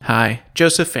Hi,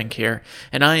 Joseph Fink here,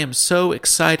 and I am so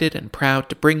excited and proud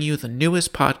to bring you the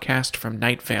newest podcast from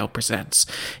Night Vale Presents.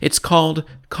 It's called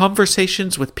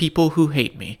Conversations with People Who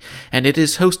Hate Me, and it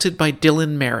is hosted by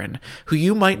Dylan Marin, who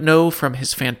you might know from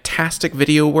his fantastic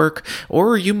video work,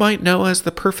 or you might know as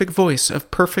the perfect voice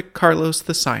of Perfect Carlos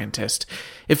the Scientist.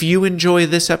 If you enjoy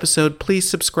this episode, please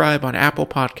subscribe on Apple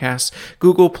Podcasts,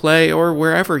 Google Play, or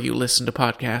wherever you listen to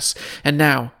podcasts. And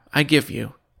now, I give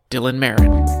you Dylan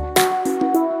Marin.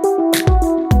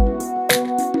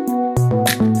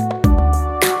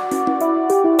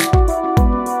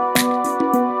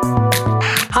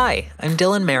 Hi, I'm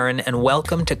Dylan Marin, and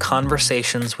welcome to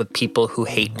Conversations with People Who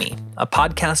Hate Me, a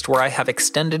podcast where I have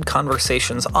extended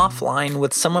conversations offline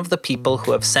with some of the people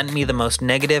who have sent me the most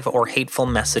negative or hateful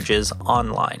messages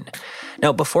online.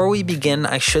 Now, before we begin,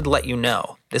 I should let you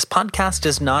know, this podcast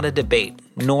is not a debate,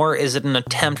 nor is it an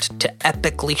attempt to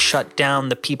epically shut down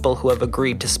the people who have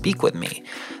agreed to speak with me.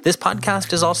 This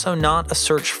podcast is also not a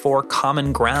search for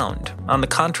common ground. On the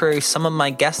contrary, some of my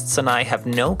guests and I have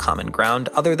no common ground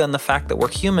other than the fact that we're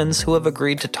humans who have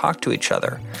agreed to talk to each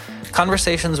other.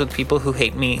 Conversations with People Who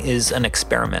Hate Me is an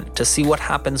experiment to see what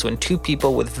happens when two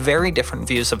people with very different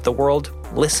views of the world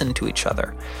listen to each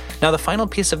other. Now, the final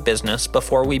piece of business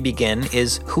before we begin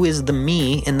is who is the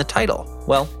me in the title?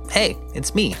 Well, hey,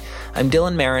 it's me. I'm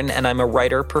Dylan Marin, and I'm a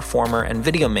writer, performer, and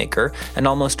video maker, and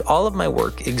almost all of my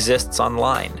work exists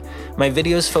online. My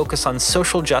videos focus on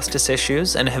social justice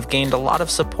issues and have gained a lot of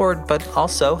support, but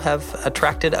also have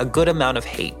attracted a good amount of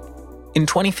hate. In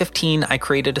 2015, I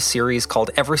created a series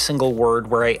called Every Single Word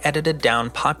where I edited down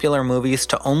popular movies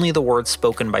to only the words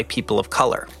spoken by people of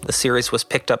color. The series was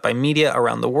picked up by media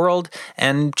around the world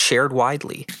and shared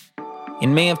widely.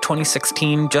 In May of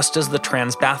 2016, just as the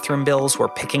trans bathroom bills were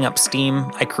picking up steam,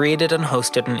 I created and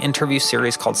hosted an interview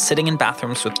series called Sitting in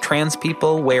Bathrooms with Trans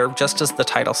People, where, just as the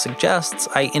title suggests,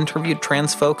 I interviewed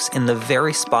trans folks in the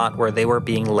very spot where they were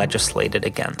being legislated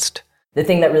against. The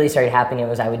thing that really started happening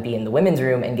was I would be in the women's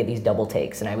room and get these double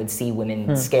takes, and I would see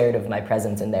women scared of my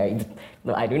presence in there.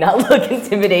 I do not look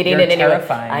intimidating in any way.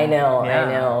 Terrifying. I know, Yeah.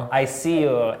 I know. I see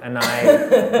you, and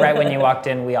right when you walked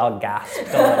in, we all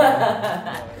gasped.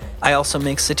 I also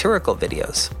make satirical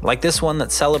videos, like this one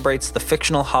that celebrates the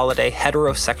fictional holiday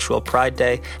Heterosexual Pride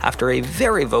Day after a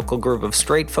very vocal group of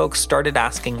straight folks started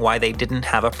asking why they didn't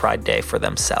have a Pride Day for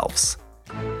themselves.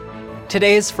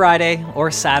 Today is Friday, or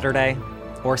Saturday,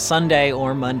 or Sunday,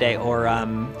 or Monday, or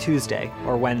Tuesday,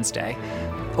 or Wednesday,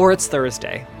 or it's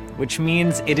Thursday, which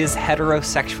means it is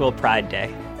Heterosexual Pride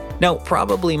Day. Now,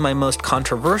 probably my most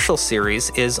controversial series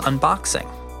is unboxing.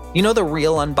 You know the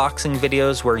real unboxing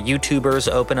videos where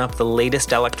YouTubers open up the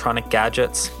latest electronic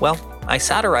gadgets? Well, I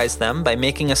satirize them by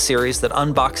making a series that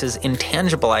unboxes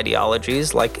intangible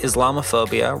ideologies like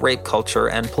Islamophobia, rape culture,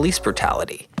 and police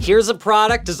brutality. Here's a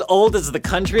product as old as the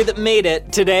country that made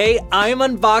it. Today, I'm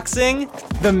unboxing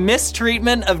the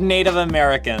mistreatment of Native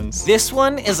Americans. This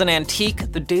one is an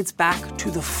antique that dates back to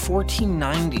the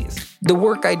 1490s. The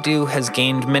work I do has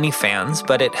gained many fans,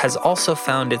 but it has also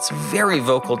found its very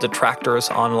vocal detractors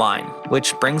online,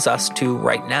 which brings us to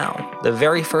right now, the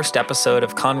very first episode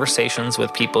of Conversations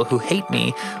with People Who Hate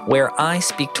Me, where I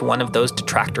speak to one of those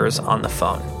detractors on the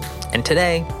phone. And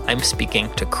today, I'm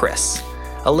speaking to Chris.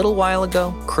 A little while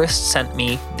ago, Chris sent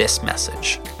me this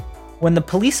message. When the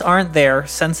police aren't there,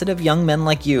 sensitive young men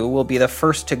like you will be the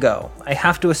first to go. I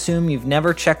have to assume you've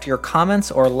never checked your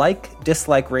comments or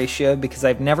like-dislike ratio because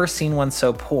I've never seen one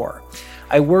so poor.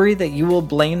 I worry that you will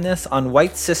blame this on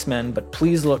white cis men, but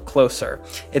please look closer.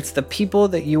 It's the people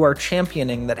that you are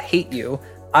championing that hate you,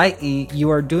 i.e.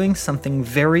 you are doing something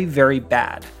very, very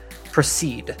bad.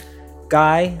 Proceed.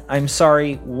 Guy, I'm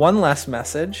sorry, one last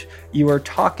message. You were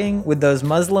talking with those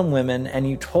Muslim women and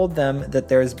you told them that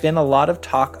there's been a lot of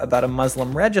talk about a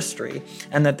Muslim registry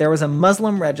and that there was a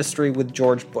Muslim registry with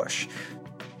George Bush.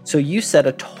 So you said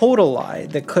a total lie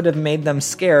that could have made them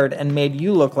scared and made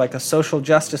you look like a social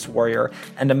justice warrior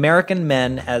and American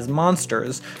men as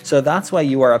monsters, so that's why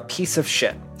you are a piece of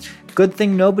shit. Good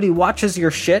thing nobody watches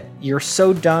your shit. You're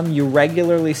so dumb you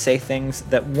regularly say things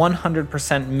that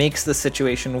 100% makes the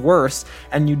situation worse,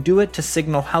 and you do it to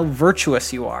signal how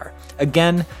virtuous you are.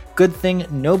 Again, good thing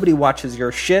nobody watches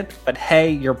your shit, but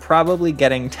hey, you're probably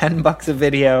getting $10 a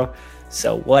video,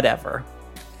 so whatever.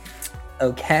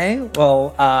 Okay,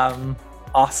 well,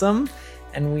 awesome.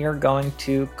 And we are going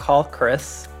to call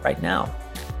Chris right now.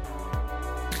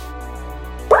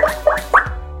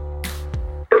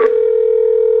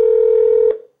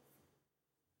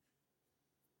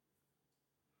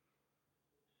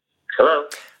 Hello.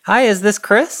 Hi, is this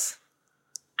Chris?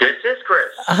 This is Chris.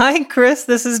 Hi, Chris.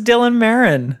 This is Dylan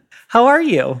Marin. How are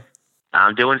you?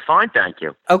 I'm doing fine, thank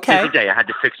you. Okay. Busy day. I had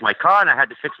to fix my car and I had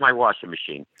to fix my washing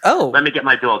machine. Oh. Let me get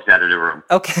my dogs out of the room.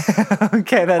 Okay.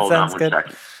 Okay, that Hold sounds on good. 1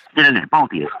 second. Get in there,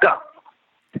 both of you. Go.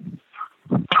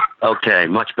 Okay,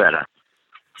 much better.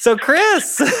 So,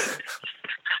 Chris.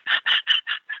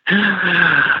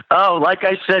 Oh, like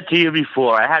I said to you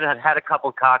before, I had a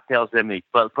couple cocktails in me,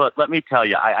 but let me tell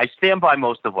you, I stand by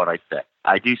most of what I said.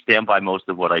 I do stand by most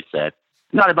of what I said.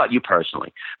 Not about you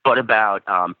personally, but about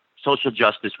social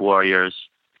justice warriors.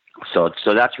 So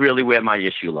that's really where my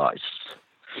issue lies.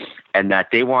 And that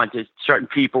certain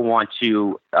people want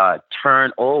to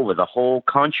turn over the whole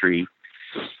country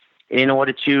in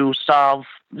order to solve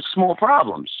small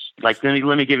problems. Like, let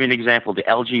me give you an example, the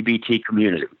LGBT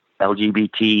community.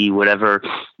 LGBT, whatever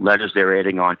letters they're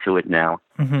adding onto it now.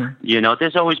 Mm-hmm. You know,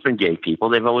 there's always been gay people.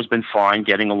 They've always been fine,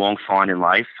 getting along fine in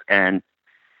life. And,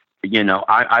 you know,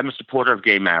 I'm a supporter of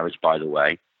gay marriage, by the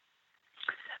way.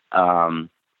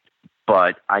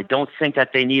 But I don't think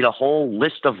that they need a whole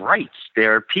list of rights.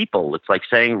 They're people. It's like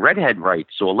saying redhead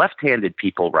rights or left-handed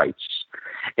people rights.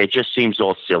 It just seems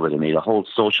all silly to me. The whole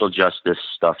social justice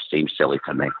stuff seems silly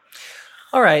to me.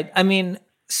 All right. I mean,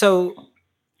 so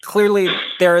clearly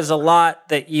there is a lot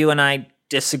that you and I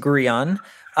disagree on.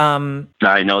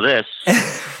 I know this.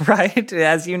 Right?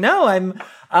 As you know,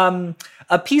 I'm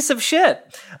a piece of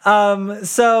shit.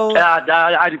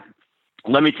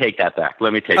 Let me take that back.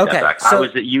 Okay, so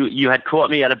you had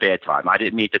caught me at a bad time. I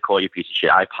didn't mean to call you a piece of shit.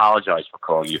 I apologize for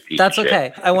calling you a piece of shit.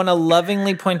 That's okay. I want to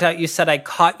lovingly point out you said I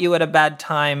caught you at a bad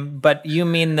time, but you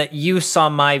mean that you saw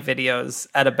my videos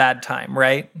at a bad time,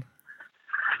 right?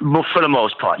 Well, for the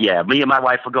most part, yeah. Me and my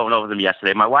wife were going over them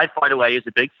yesterday. My wife, by the way, is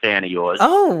a big fan of yours.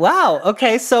 Oh, wow.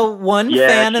 Okay, so one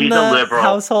fan in the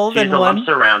household and one... I'm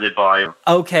surrounded by her.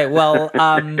 Okay, well,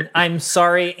 I'm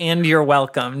sorry and you're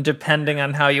welcome, depending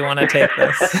on how you want to take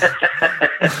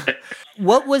this.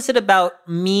 What was it about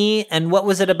me and what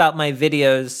was it about my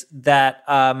videos that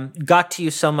got to you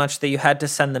so much that you had to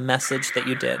send the message that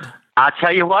you did? I'll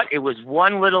tell you what, it was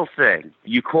one little thing.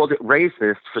 You called it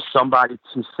racist for somebody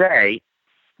to say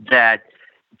that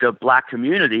the black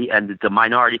community and the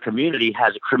minority community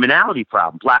has a criminality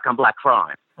problem, black on black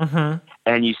crime. Mm-hmm.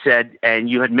 And you said, and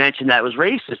you had mentioned that was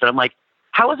racist. And I'm like,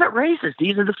 how is that racist?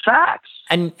 These are the facts.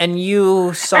 And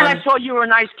you saw... And I saw you were a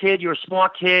nice kid. You're a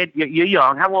smart kid. You're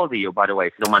young. How old are you, by the way,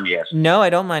 if you don't mind me asking? No, I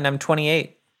don't mind. I'm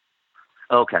 28.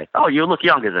 Okay. Oh, you look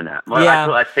younger than that. Well,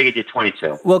 yeah. I figured you're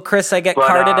 22. Well, Chris, I get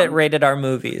carded at Rated R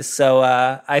Movies, so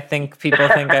I think people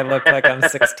think I look like I'm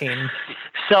 16.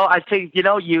 So I think, you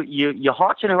know, your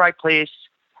heart's in the right place,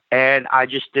 and I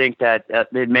just think that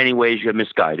in many ways you're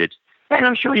misguided. And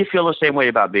I'm sure you feel the same way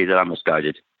about me, that I'm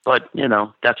misguided. But, you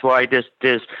know, that's why there's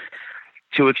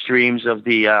two extremes of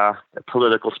the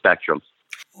political spectrum.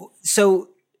 So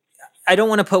I don't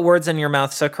want to put words in your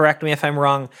mouth, so correct me if I'm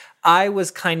wrong. I was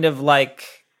kind of like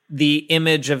the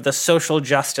image of the social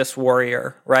justice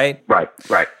warrior, right? Right.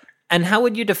 And how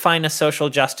would you define a social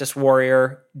justice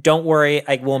warrior? Don't worry,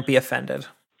 I won't be offended.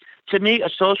 To me, a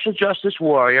social justice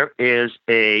warrior is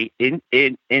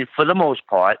for the most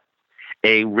part,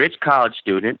 a rich college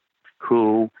student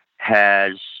who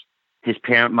has his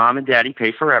parent, mom and daddy,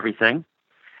 pay for everything,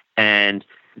 and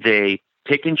they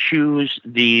pick and choose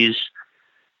these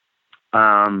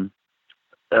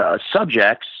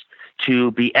subjects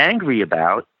to be angry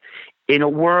about in a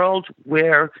world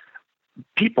where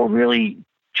people really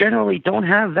generally don't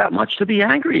have that much to be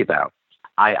angry about.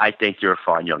 I think you're a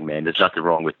fine young man. There's nothing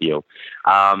wrong with you.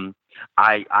 I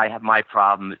have my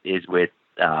problem is with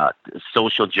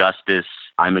social justice.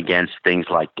 I'm against things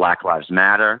like Black Lives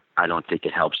Matter. I don't think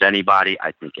it helps anybody.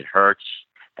 I think it hurts.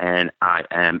 And I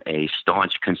am a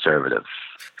staunch conservative.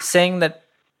 Saying that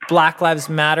Black Lives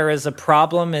Matter is a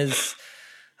problem is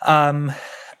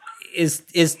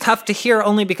tough to hear,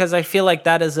 only because I feel like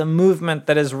that is a movement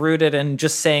that is rooted in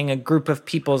just saying a group of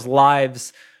people's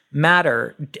lives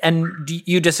matter. And do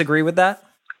you disagree with that?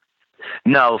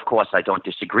 No, of course I don't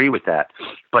disagree with that.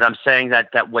 But I'm saying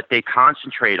that what they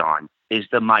concentrate on is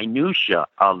the minutia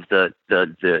of the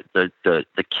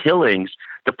killings.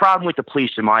 The problem with the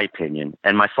police, in my opinion,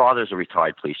 and my father's a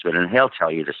retired policeman, and he'll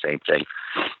tell you the same thing,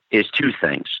 is two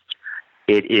things.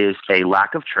 It is a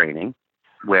lack of training,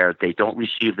 where they don't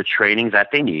receive the training that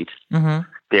they need. Mm-hmm.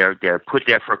 They're put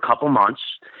there for a couple months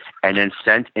and then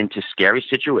sent into scary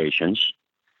situations.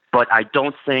 But I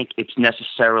don't think it's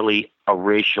necessarily a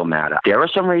racial matter. There are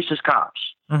some racist cops,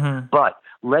 mm-hmm. but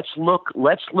let's look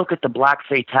at the black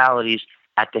fatalities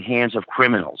at the hands of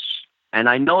criminals. And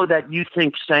I know that you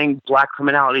think saying black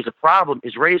criminality is a problem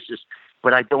is racist,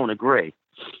 but I don't agree.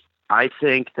 I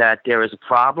think that there is a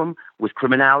problem with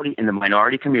criminality in the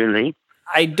minority community.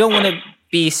 I don't want to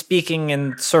be speaking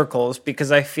in circles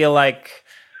because I feel like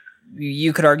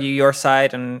you could argue your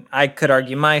side and I could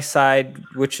argue my side,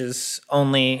 which is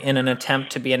only in an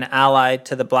attempt to be an ally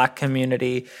to the Black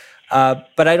community.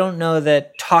 But I don't know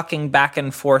that talking back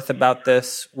and forth about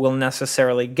this will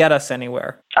necessarily get us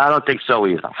anywhere. I don't think so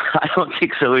either.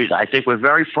 I think we're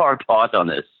very far apart on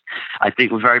this.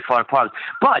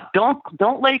 But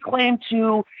don't lay claim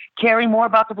to caring more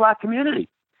about the Black community.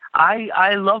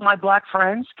 I love my Black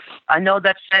friends. I know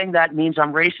that saying that means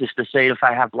I'm racist to say if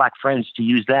I have Black friends to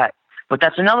use that. But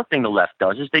that's another thing the left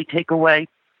does, is they take away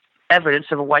evidence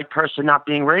of a white person not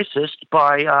being racist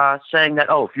by saying that,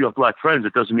 oh, if you have Black friends,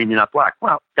 it doesn't mean you're not Black.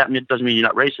 Well, that doesn't mean you're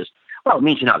not racist. Well, it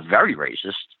means you're not very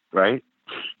racist, right?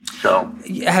 So,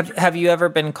 have you ever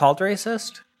been called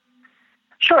racist?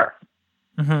 Sure.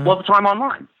 Mm-hmm. All the time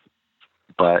online.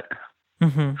 But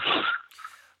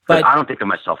I don't think of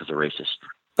myself as a racist.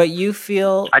 But you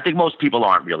feel... I think most people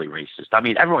aren't really racist. I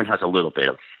mean, everyone has a little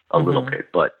bit,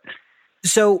 but...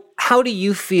 So how do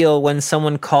you feel when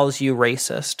someone calls you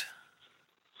racist?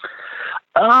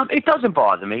 It doesn't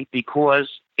bother me because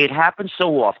it happens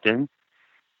so often,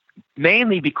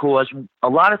 mainly because a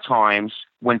lot of times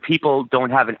when people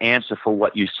don't have an answer for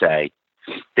what you say,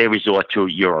 they resort to,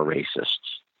 you're a racist.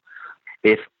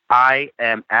 If I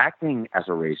am acting as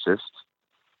a racist,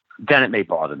 then it may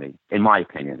bother me, in my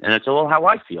opinion. And it's all how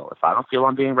I feel. If I don't feel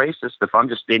I'm being racist, if I'm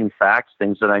just stating facts,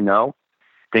 things that I know,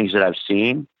 things that I've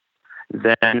seen,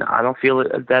 then I don't feel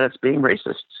that it's being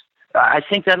racist. I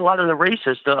think that a lot of the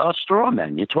racists are straw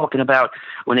men. You're talking about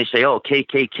when they say, oh,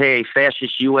 KKK,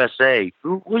 fascist USA.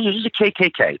 Who is a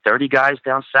KKK? 30 guys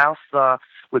down south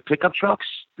with pickup trucks?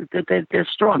 They're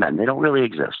straw men. They don't really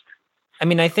exist. I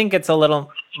mean, I think it's a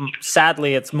little,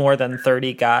 sadly, it's more than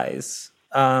 30 guys.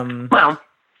 Well,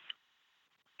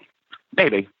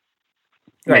 maybe.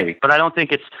 Right. Maybe. But I don't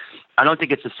think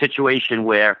it's a situation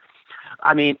where,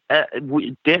 I mean,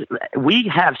 we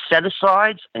have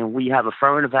set-asides and we have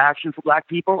affirmative action for Black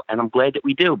people, and I'm glad that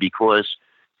we do because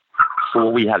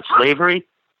we had slavery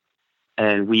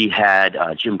and we had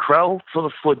Jim Crow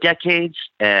for decades,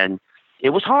 and it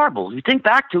was horrible. You think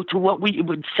back to what we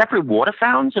would separate water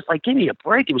fountains. It's like, give me a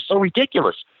break. It was so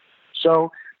ridiculous.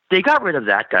 So they got rid of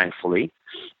that, thankfully,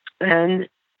 and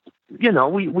you know,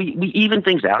 we even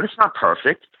things out. It's not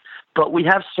perfect, but we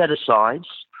have set-asides.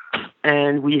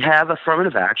 And we have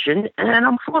affirmative action, and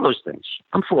I'm for those things.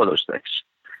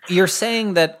 You're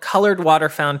saying that colored water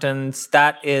fountains,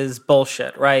 that is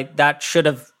bullshit, right? That should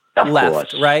have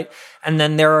left, right? And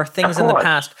then there are things in the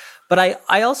past. But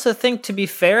I also think, to be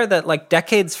fair, that like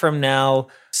decades from now,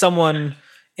 someone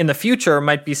in the future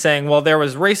might be saying, well, there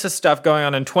was racist stuff going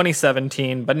on in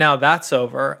 2017, but now that's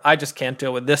over. I just can't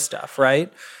deal with this stuff,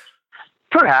 right?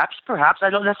 Perhaps. I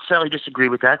don't necessarily disagree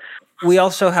with that. We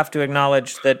also have to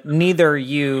acknowledge that neither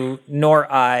you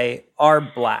nor I are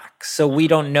Black, so we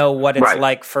don't know what it's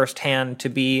like firsthand to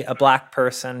be a Black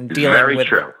person dealing with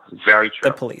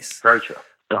the police. Very true.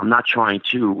 I'm not trying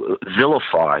to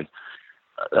vilify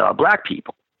Black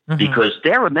people because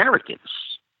they're Americans.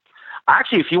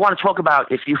 Actually, if you want to talk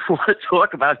about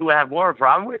who I have more of a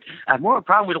problem with, I have more of a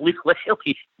problem with illegal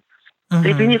aliens.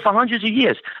 They've been here for hundreds of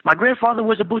years. My grandfather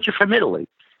was a butcher from Italy.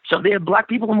 So Black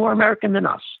people are more American than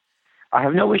us. I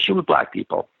have no issue with Black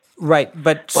people. Right,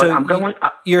 but so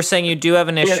you're saying you do have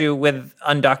an issue with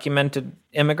undocumented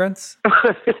immigrants?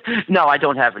 No, I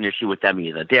don't have an issue with them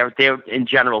either. They're in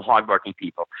general hardworking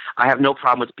people. I have no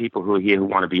problem with the people who are here who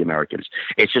want to be Americans.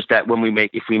 It's just that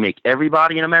if we make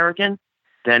everybody an American,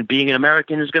 then being an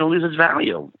American is going to lose its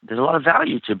value. There's a lot of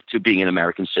value to being an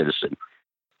American citizen.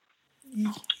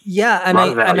 Yeah, and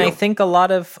I think a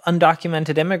lot of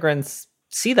undocumented immigrants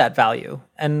see that value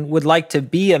and would like to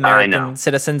be American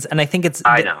citizens. And I think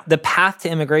the path to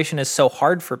immigration is so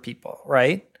hard for people,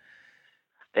 right?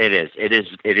 It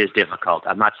is difficult.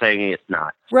 I'm not saying it's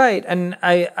not. Right, and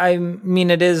I mean,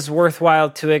 it is worthwhile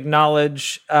to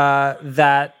acknowledge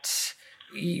that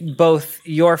both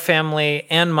your family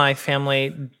and my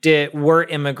family were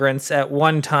immigrants at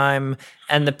one time,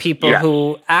 and the people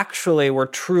who actually were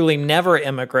truly never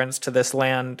immigrants to this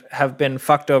land have been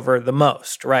fucked over the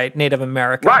most, right? Native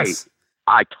Americans. Right.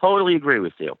 I totally agree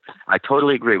with you. I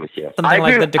agree with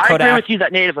you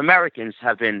that Native Americans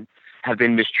have been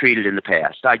mistreated in the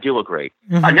past. I do agree.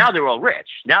 Now they're all rich.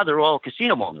 Now they're all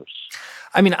casino owners.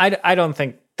 I mean, I don't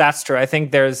think that's true. I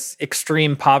think there's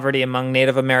extreme poverty among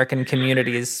Native American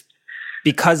communities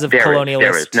because of colonialist.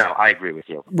 There is. No, I agree with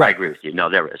you. Right. I agree with you. No,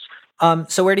 there is.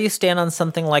 So where do you stand on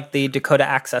something like the Dakota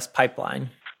Access Pipeline?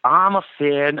 I'm a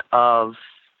fan of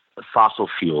fossil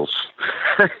fuels.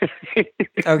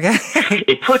 Okay.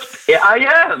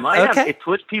 I am. Okay. It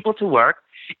puts people to work.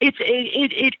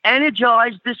 It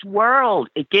energized this world.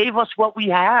 It gave us what we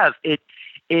have. It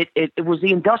was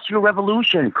the Industrial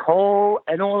Revolution, coal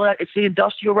and all that. It's the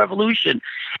Industrial Revolution.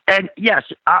 And yes,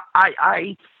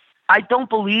 I don't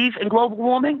believe in global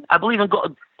warming. I believe in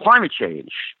climate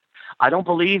change. I don't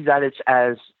believe that it's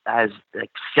as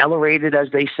accelerated as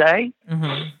they say.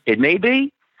 Mm-hmm. It may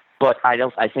be, but I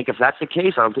think if that's the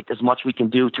case, I don't think there's much we can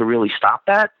do to really stop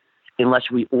that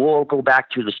unless we all go back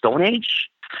to the Stone Age.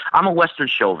 I'm a Western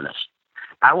chauvinist.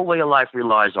 Our way of life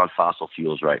relies on fossil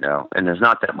fuels right now, and there's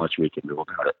not that much we can do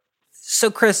about it. So,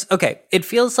 Chris, okay, it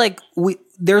feels like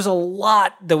there's a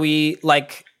lot that we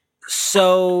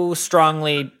so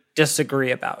strongly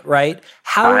disagree about, right?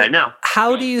 I know.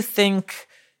 How do you think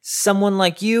someone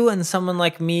like you and someone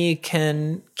like me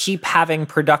can keep having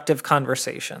productive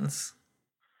conversations?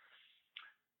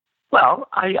 Well,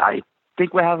 I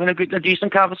think we're having a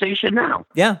decent conversation now.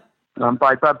 Yeah.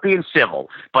 By being civil,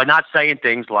 by not saying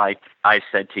things like I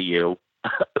said to you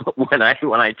when I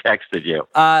texted you.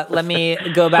 Let me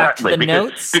go back to the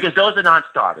notes. Because those are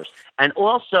non-starters. And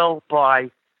also by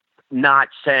not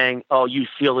saying, oh, you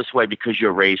feel this way because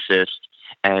you're racist.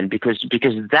 And because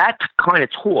that kind of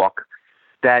talk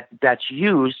that's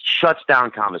used shuts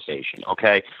down conversation,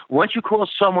 okay? Once you call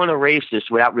someone a racist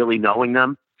without really knowing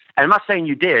them, and I'm not saying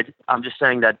you did, I'm just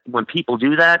saying that when people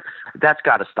do that, that's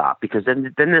got to stop, because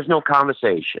then there's no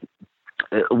conversation.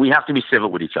 We have to be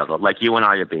civil with each other, like you and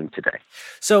I are being today.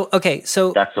 So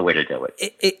that's the way to do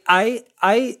it.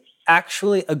 I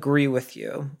actually agree with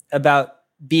you about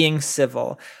being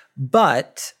civil,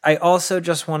 but I also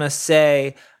just want to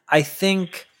say I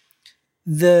think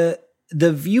the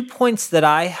viewpoints that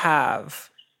I have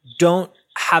don't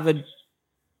have a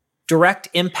direct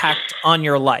impact on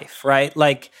your life, right?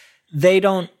 Like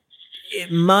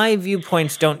my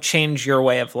viewpoints don't change your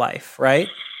way of life, right?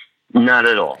 Not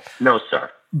at all. No,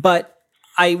 sir. But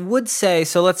I would say,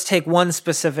 so let's take one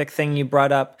specific thing you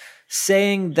brought up,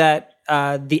 saying that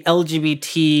the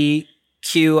LGBTQIA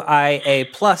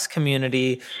plus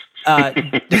community,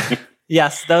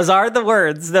 yes, those are the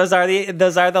words. Those are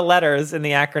the letters in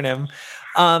the acronym.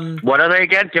 What are they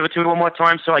again? Give it to me one more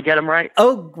time so I get them right.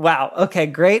 Oh, wow. Okay,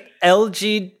 great.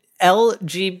 LGBT.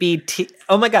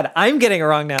 Oh my God, I'm getting it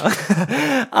wrong now.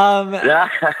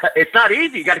 It's not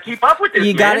easy. You got to keep up with this.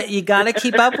 You got to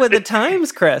keep up with the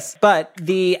times, Chris. But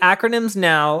the acronyms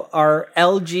now are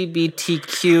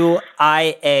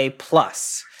LGBTQIA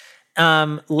plus.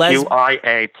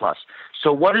 QIA plus.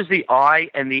 So what is the I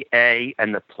and the A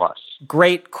and the plus?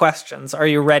 Great questions. Are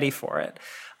you ready for it?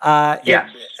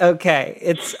 Yes.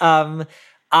 It's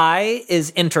I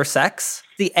is intersex.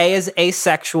 The A is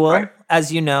asexual, right,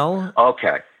 as you know.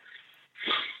 Okay.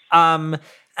 And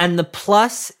the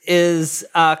plus is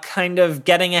kind of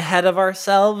getting ahead of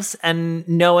ourselves and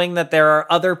knowing that there are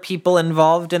other people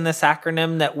involved in this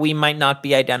acronym that we might not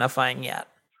be identifying yet.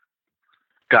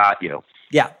 Got you.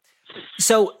 Yeah.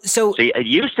 So see, it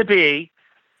used to be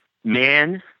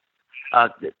man,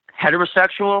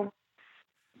 heterosexual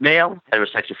male,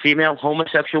 heterosexual female,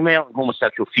 homosexual male, and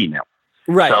homosexual female.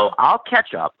 Right. So I'll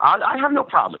catch up. I have no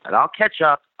problem with that. I'll catch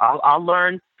up. I'll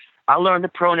learn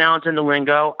the pronouns and the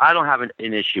lingo. I don't have an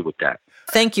issue with that.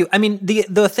 Thank you. I mean,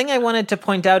 the thing I wanted to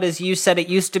point out is you said it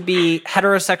used to be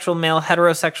heterosexual male,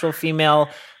 heterosexual female,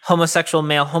 homosexual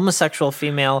male, homosexual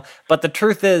female. But the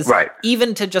truth is, right,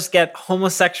 even to just get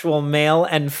homosexual male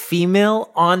and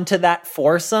female onto that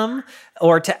foursome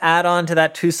or to add on to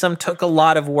that twosome took a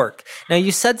lot of work. Now,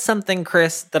 you said something,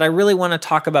 Chris, that I really want to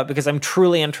talk about because I'm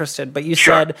truly interested. But you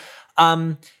said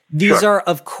these are,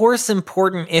 of course,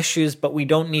 important issues, but we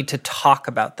don't need to talk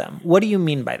about them. What do you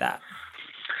mean by that?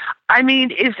 I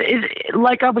mean, it's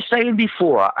like I was saying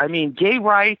before. I mean, gay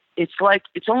rights, it's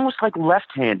almost like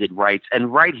left-handed rights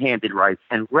and right-handed rights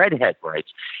and redhead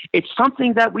rights. It's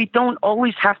something that we don't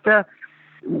always have to.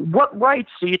 What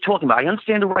rights are you talking about? I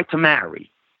understand the right to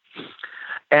marry.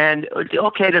 And,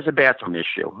 okay, there's a bathroom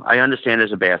issue. I understand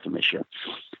there's a bathroom issue.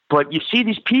 But you see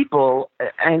these people,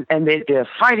 and they're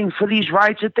fighting for these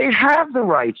rights that they have the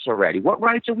rights already. What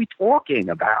rights are we talking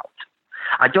about?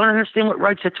 I don't understand what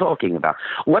rights they're talking about.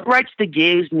 What rights do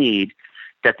gays need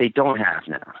that they don't have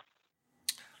now?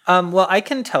 Well, I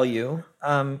can tell you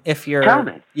if you're... Tell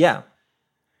me. Yeah.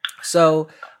 So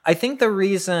I think the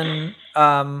reason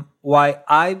why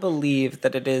I believe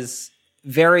that it is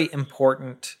very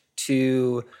important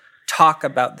to talk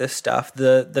about this stuff,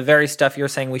 the very stuff you're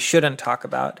saying we shouldn't talk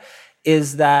about,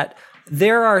 is that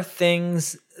there are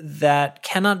things that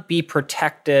cannot be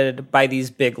protected by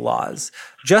these big laws.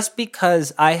 Just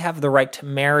because I have the right to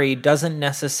marry doesn't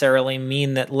necessarily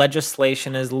mean that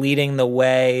legislation is leading the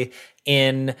way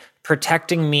in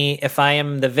protecting me if I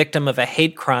am the victim of a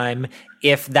hate crime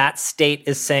if that state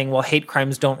is saying, well, hate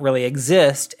crimes don't really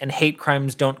exist and hate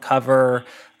crimes don't cover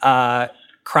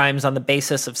crimes on the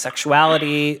basis of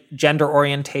sexuality, gender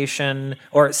orientation,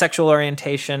 or sexual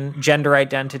orientation, gender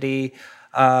identity,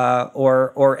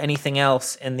 or anything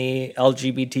else in the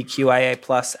LGBTQIA+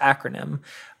 acronym.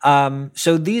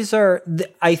 So these are,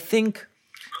 I think,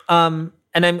 and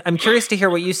I'm curious to hear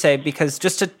what you say, because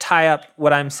just to tie up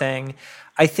what I'm saying,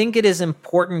 I think it is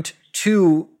important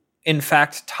to, in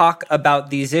fact, talk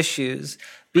about these issues,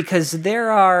 because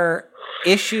there are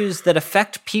issues that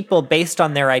affect people based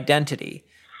on their identity.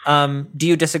 Do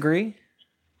you disagree?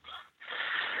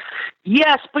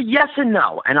 Yes, but yes and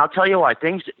no. And I'll tell you why.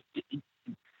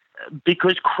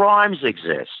 Because crimes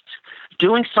exist.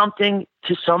 Doing something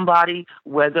to somebody,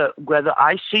 whether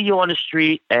I see you on the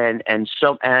street and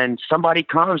somebody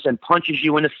comes and punches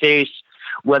you in the face,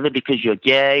 whether because you're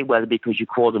gay, whether because you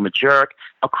call them a jerk,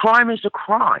 a crime is a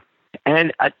crime.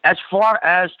 And as far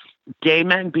as gay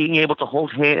men being able to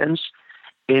hold hands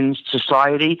in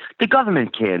society, the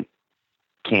government can't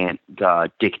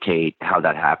dictate how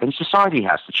that happens. Society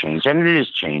has to change, and it is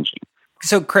changing.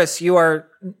 So, Chris, you are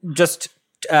just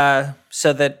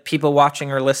so that people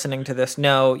watching or listening to this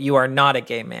know, you are not a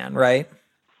gay man, right?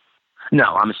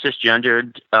 No, I'm a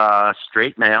cisgendered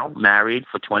straight male, married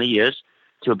for 20 years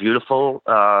to a beautiful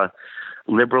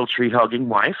liberal tree-hugging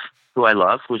wife who I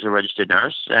love, who's a registered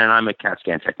nurse, and I'm a CAT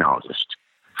scan technologist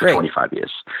for 25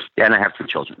 years. Yeah, and I have 3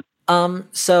 children.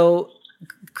 So,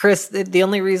 Chris, the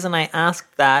only reason I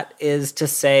asked that is to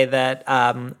say that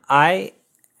I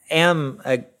am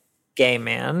a gay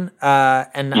man,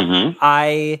 and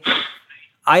I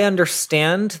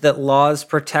understand that laws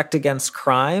protect against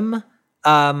crime,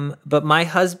 but my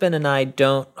husband and I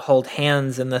don't hold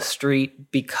hands in the street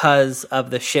because of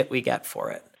the shit we get for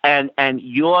it. And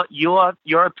your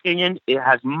opinion, it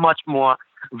has much more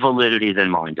validity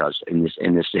than mine does in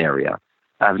this area.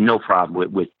 I have no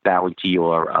problem with bowing to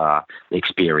your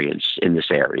experience in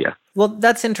this area. Well,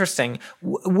 that's interesting.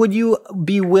 Would you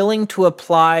be willing to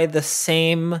apply the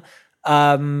same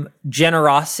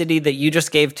generosity that you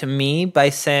just gave to me by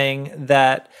saying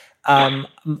that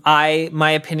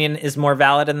my opinion is more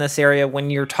valid in this area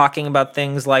when you're talking about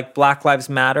things like Black Lives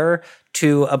Matter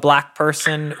to a black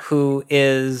person who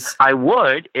is... I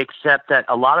would, except that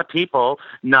a lot of people,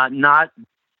 not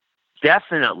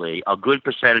definitely a good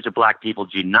percentage of black people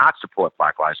do not support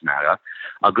Black Lives Matter.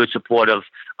 A good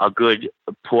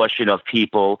portion of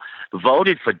people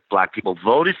black people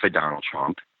voted for Donald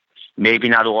Trump. Maybe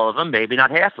not all of them, maybe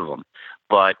not half of them.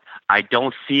 But I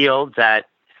don't feel that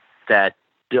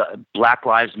Black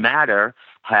Lives Matter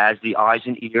has the eyes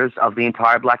and ears of the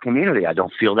entire black community. I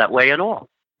don't feel that way at all.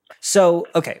 So,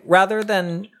 okay, rather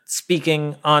than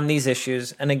speaking on these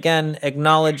issues, and again,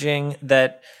 acknowledging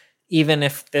that even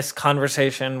if this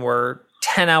conversation were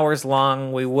 10 hours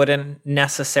long, we wouldn't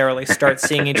necessarily start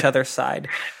seeing each other's side.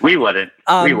 We wouldn't.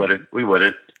 We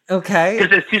wouldn't. Okay.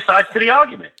 Because there's 2 sides to the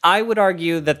argument. I would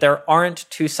argue that there aren't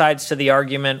 2 sides to the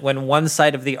argument when one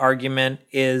side of the argument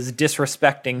is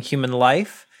disrespecting human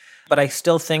life. But I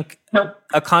still think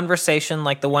a conversation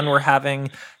like the one we're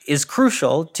having is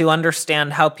crucial to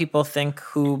understand how people think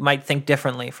who might think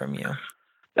differently from you.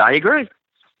 I agree.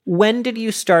 When did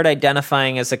you start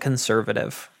identifying as a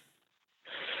conservative?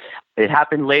 It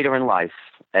happened later in life,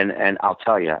 and I'll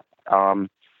tell you.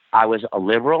 I was a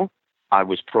liberal. I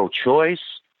was pro-choice.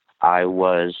 I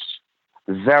was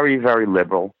very, very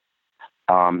liberal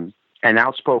and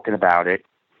outspoken about it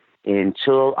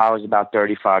until I was about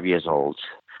 35 years old.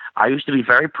 I used to be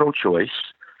very pro-choice,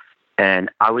 and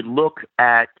I would look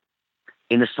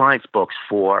in the science books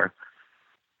for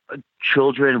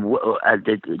children,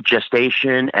 the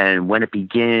gestation and when it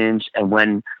begins and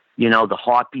when, the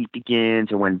heartbeat begins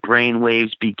and when brain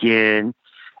waves begin.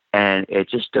 And it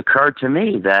just occurred to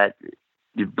me that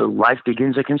life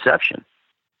begins at conception.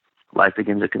 Life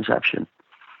begins at conception.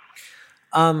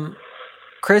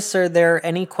 Chris, are there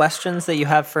any questions that you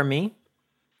have for me?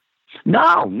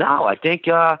 No. I think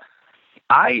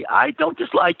I don't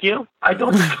dislike you. I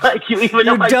don't dislike you, even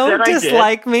though I said I did. You don't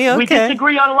dislike me? Okay. We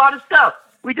disagree on a lot of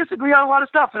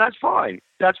stuff. And that's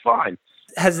fine.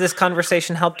 Has this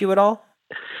conversation helped you at all?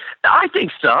 I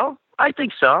think so.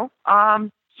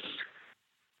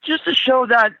 Just to show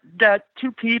that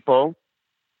 2 people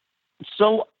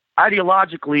so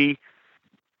ideologically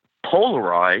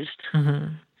polarized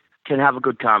can have a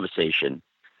good conversation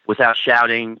without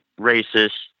shouting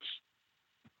racist,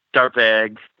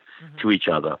 dirtbag to each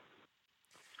other.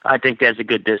 I think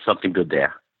there's something good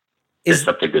there. There's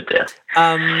something good there.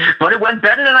 But it went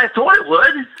better than I thought it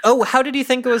would. Oh, how did you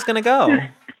think it was going to go?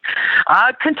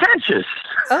 Contentious.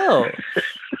 Oh.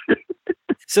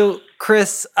 So,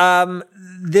 Chris,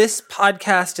 this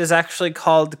podcast is actually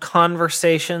called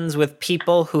Conversations with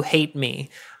People Who Hate Me.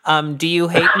 Do you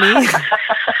hate me?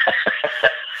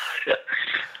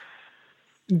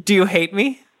 Do you hate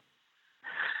me?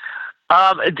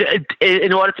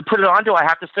 In order to put it on, do I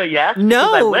have to say yes?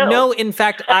 No. In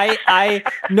fact,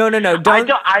 no.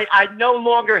 Don't. I no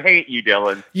longer hate you,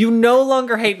 Dylan. You no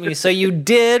longer hate me. So you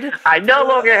did. I no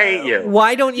longer hate you.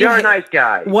 Why don't you? You're a nice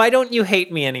guy. Why don't you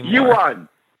hate me anymore?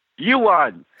 You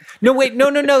won. No, wait,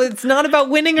 no. It's not about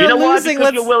winning or losing.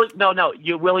 You're willing. No.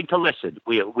 You're willing to listen.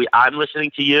 I'm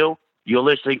listening to you. You're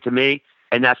listening to me,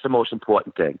 and that's the most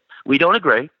important thing. We don't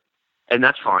agree, and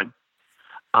that's fine.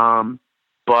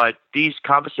 But these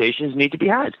conversations need to be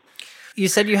had. You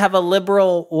said you have a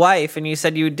liberal wife, and you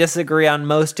said you disagree on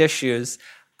most issues.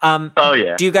 Oh,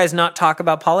 yeah. Do you guys not talk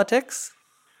about politics?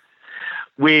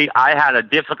 I had a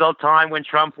difficult time when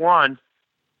Trump won.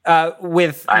 I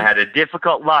had a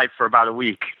difficult life for about a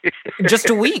week. Just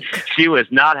a week? She was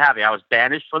not happy. I was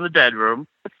banished from the bedroom.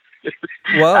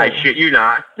 Whoa. I shit you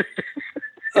not.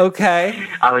 Okay.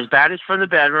 I was banished from the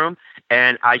bedroom.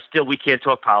 And we can't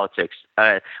talk politics.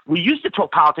 We used to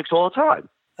talk politics all the time.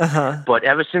 Uh-huh. But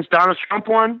ever since Donald Trump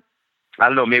won, I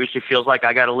don't know, maybe she feels like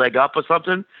I got a leg up or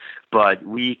something, but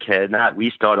we cannot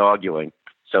restart arguing.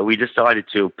 So we decided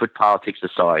to put politics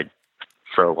aside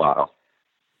for a while.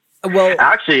 Well,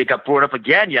 actually, it got brought up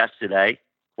again yesterday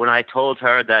when I told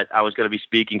her that I was going to be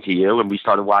speaking to you, and we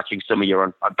started watching some of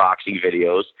your unboxing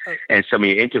videos and some of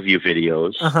your interview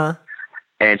videos. Uh-huh.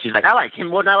 And she's like, I like him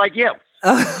more than I like you.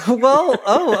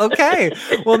 Okay.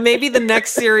 Well, maybe the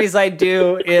next series I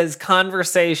do is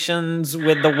conversations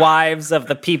with the wives of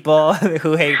the people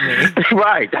who hate me.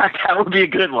 Right. That would be a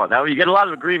good one. You get a lot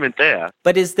of agreement there.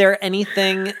 But is there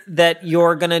anything that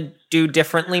you're going to do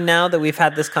differently now that we've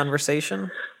had this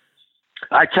conversation?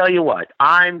 I tell you what,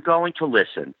 I'm going to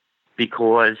listen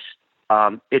because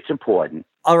it's important.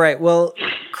 All right. Well,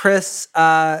 Chris,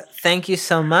 thank you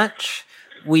so much.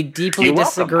 We deeply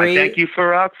disagree. Thank you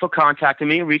for contacting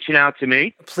me, reaching out to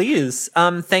me. Please.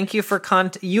 Thank you for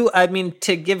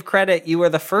to give credit, you were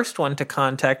the first one to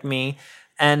contact me,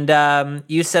 and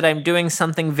you said I'm doing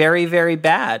something very, very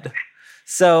bad.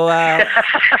 So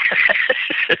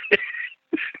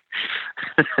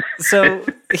so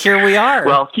here we are.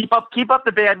 Well, keep up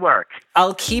the bad work.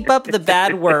 I'll keep up the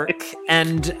bad work,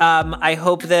 and I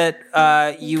hope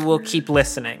that you will keep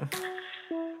listening.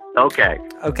 Okay.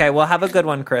 Okay, well, have a good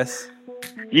one, Chris.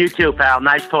 You too, pal.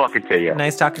 Nice talking to you.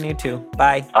 Nice talking to you, too.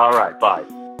 Bye. All right, bye.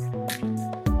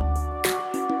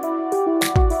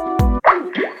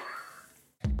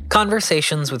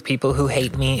 Conversations with People Who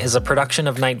Hate Me is a production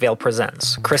of Night Vale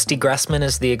Presents. Christy Gressman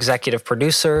is the executive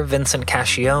producer, Vincent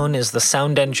Cascione is the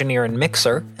sound engineer and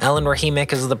mixer, Alan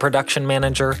Rahimic is the production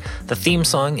manager, the theme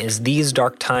song is These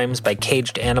Dark Times by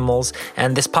Caged Animals,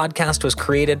 and this podcast was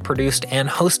created, produced, and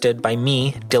hosted by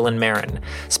me, Dylan Marin.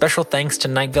 Special thanks to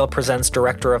Night Vale Presents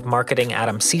Director of Marketing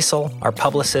Adam Cecil, our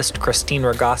publicist Christine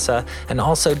Ragasa, and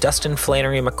also Dustin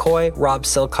Flannery McCoy, Rob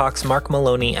Silcox, Mark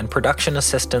Maloney, and production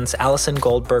assistants Allison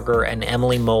Goldberger and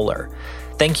Emily Moeller.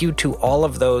 Thank you to all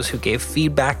of those who gave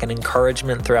feedback and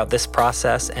encouragement throughout this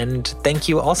process, and thank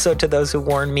you also to those who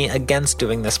warned me against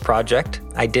doing this project.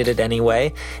 I did it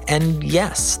anyway. And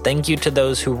yes, thank you to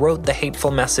those who wrote the hateful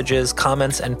messages,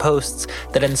 comments, and posts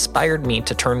that inspired me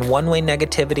to turn one-way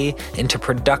negativity into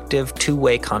productive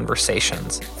two-way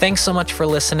conversations. Thanks so much for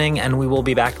listening, and we will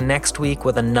be back next week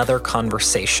with another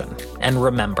conversation. And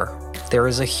remember, there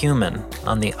is a human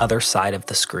on the other side of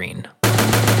the screen.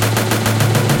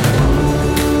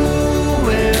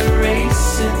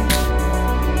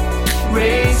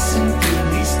 Racing through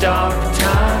these dark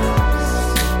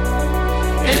times,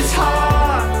 and it's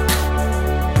hard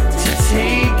to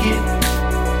take it,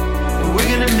 but we're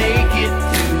gonna make it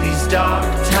through these dark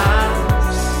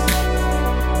times,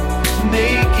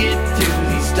 make it through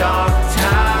these dark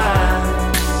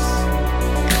times,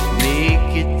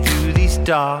 make it through these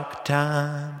dark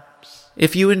times.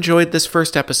 If you enjoyed this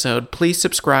first episode, please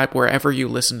subscribe wherever you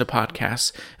listen to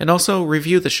podcasts, and also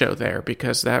review the show there,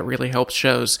 because that really helps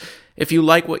shows. If you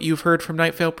like what you've heard from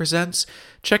Night Vale Presents,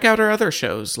 check out our other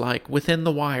shows like Within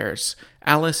the Wires,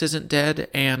 Alice Isn't Dead,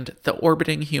 and The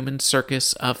Orbiting Human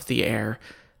Circus of the Air.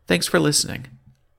 Thanks for listening.